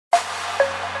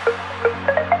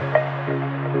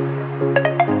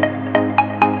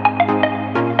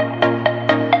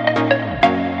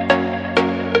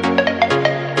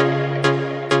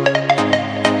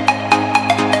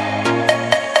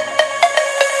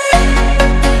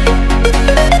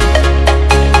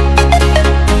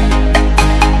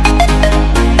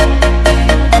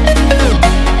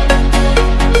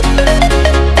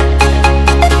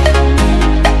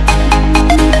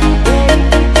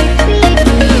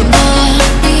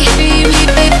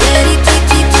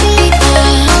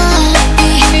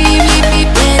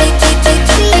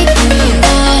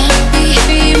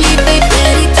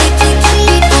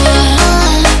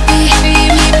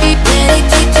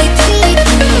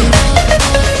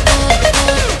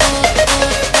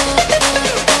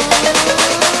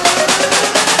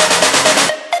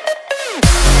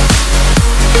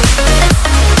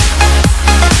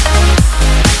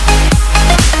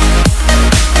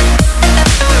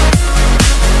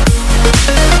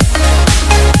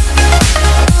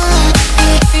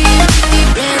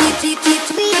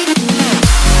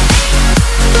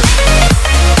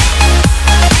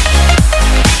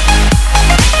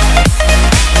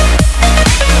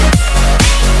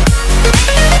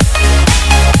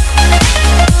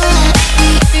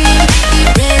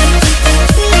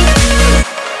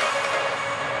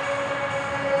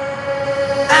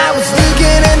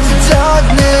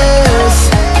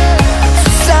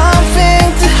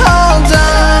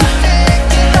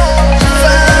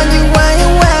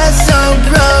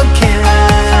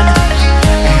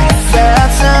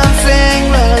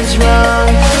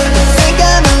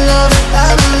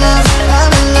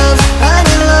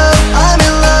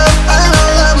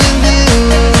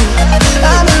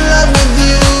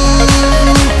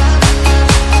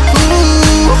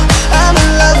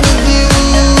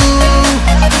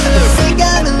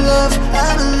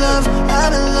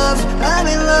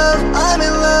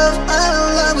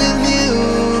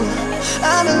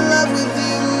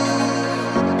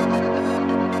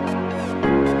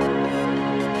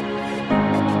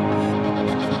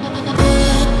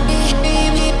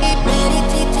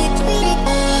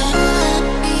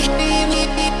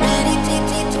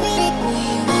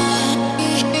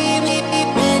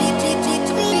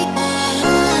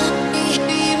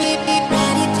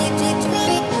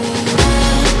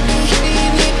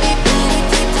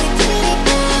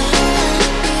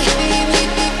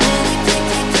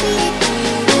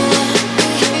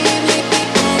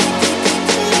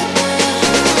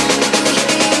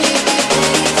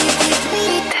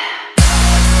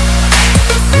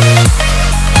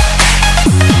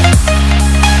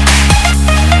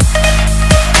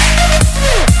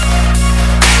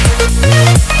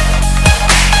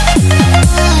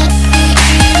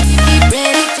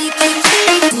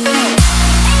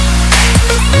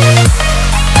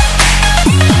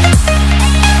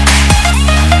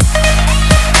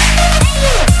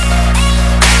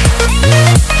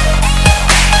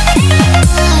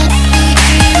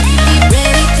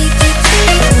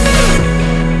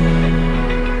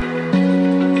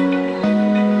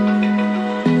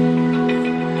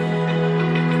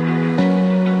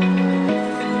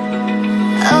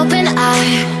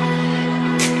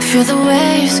Hear the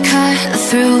waves cut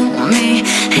through me,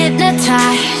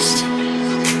 hypnotized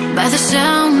by the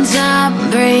sounds I'm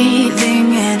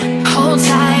breathing in. Hold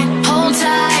tight,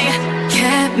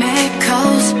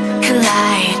 chemicals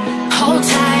collide. Hold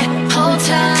tight, hold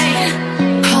tight,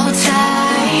 hold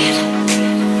tight.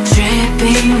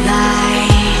 Dripping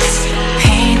lights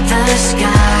paint the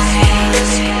skies,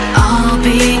 all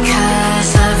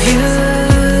because of you.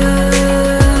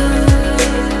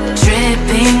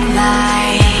 Dripping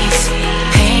lights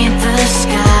paint the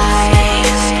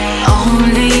skies,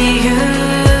 only you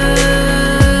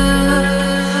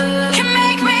can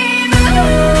make me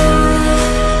move.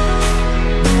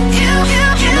 You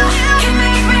can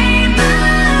make me move.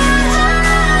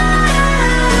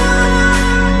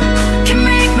 Can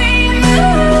make me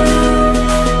move.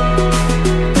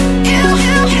 You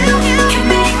can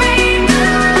make me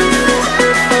move.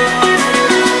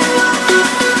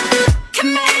 Can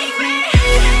make me.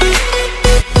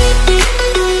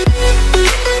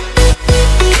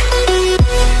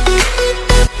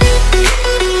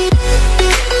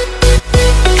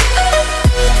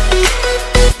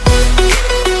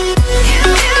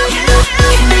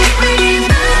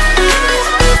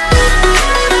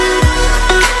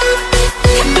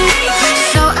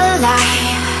 So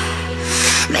alive,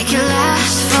 make it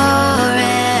last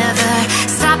forever.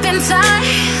 Stop in time,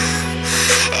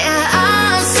 yeah,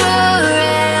 I'm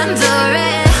surrendering.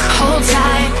 Hold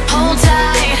tight,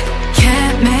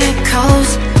 chemicals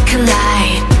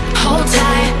collide. Hold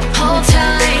tight, hold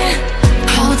tight,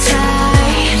 hold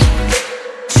tight.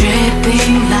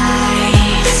 Dripping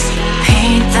lights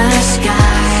paint the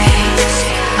skies,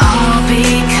 all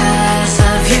because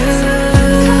of you.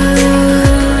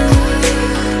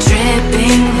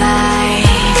 Dripping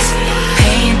lights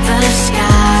paint the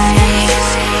skies,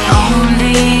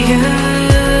 only you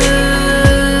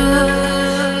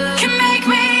can make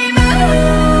me move.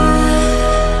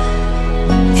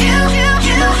 You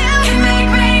can make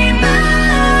me move.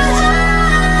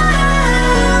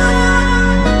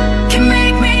 Can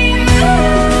make me move.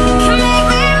 Can make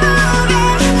me move.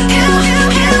 You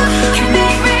can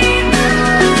make me move.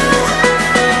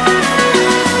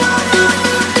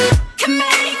 Can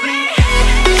make me.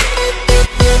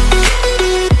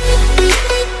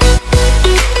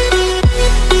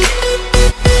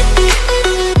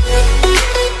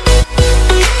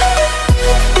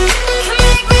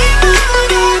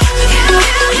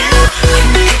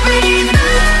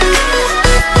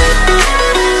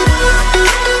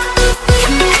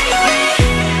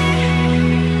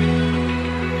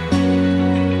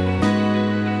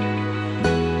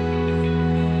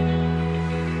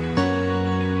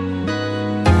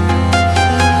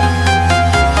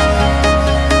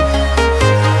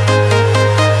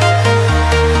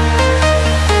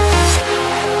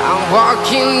 I'm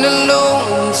walking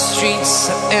alone, the streets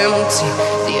are empty.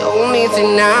 The only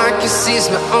thing I can see is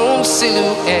my own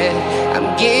silhouette.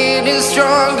 I'm getting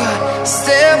stronger,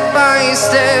 step by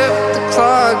step. The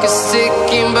clock is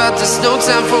ticking, but there's no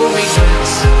time for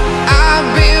regrets. I've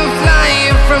been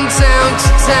flying from town to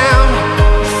town,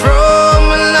 from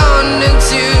London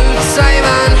to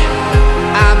Taiwan.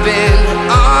 I've been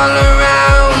all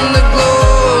around the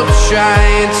globe,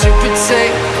 trying to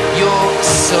protect your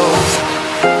soul.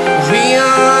 We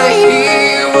are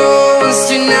heroes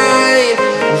tonight.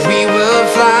 We will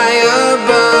fly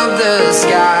above the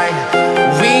sky.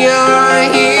 We are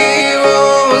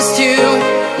heroes tonight.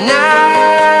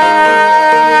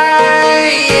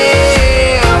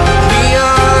 Yeah. We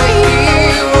are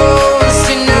heroes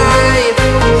tonight.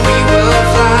 We will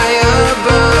fly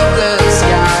above the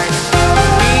sky.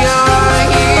 We are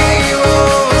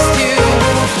heroes tonight.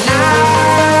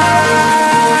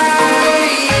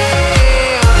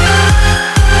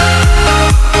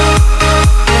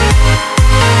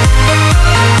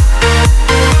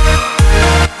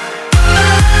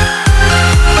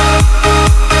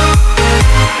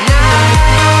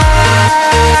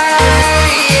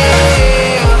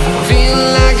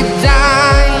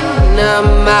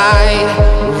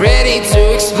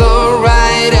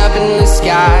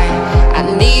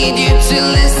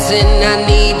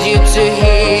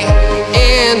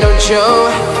 Show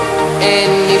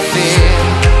any fear.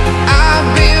 I've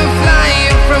been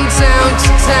flying from town to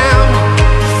town,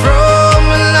 from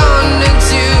London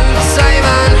to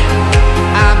Taiwan.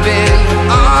 I've been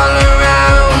all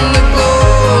around the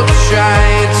globe,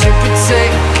 trying to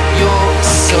protect your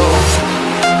soul.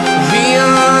 We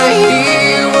are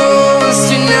heroes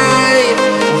tonight.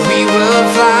 We will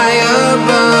fly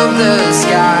above the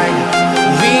sky.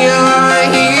 We are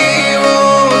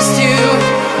heroes tonight.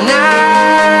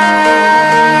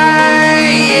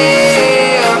 Yeah.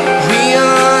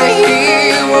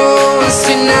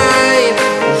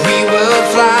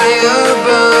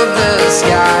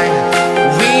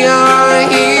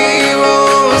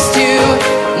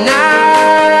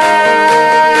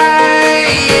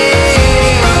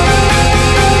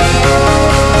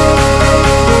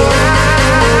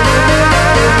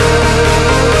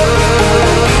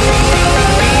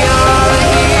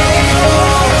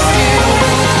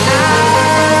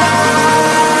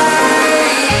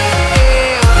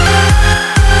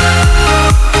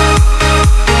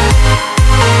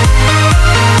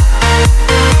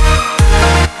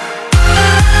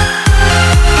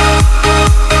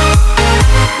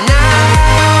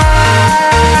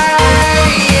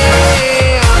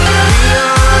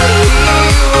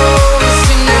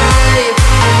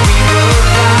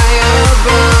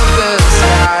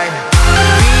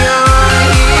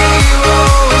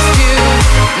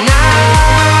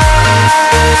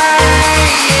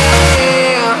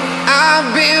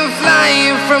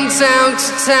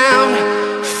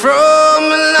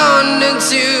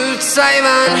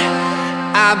 Simon.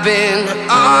 I've been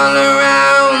all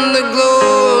around the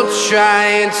globe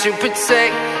trying to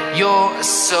protect your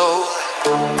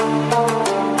soul.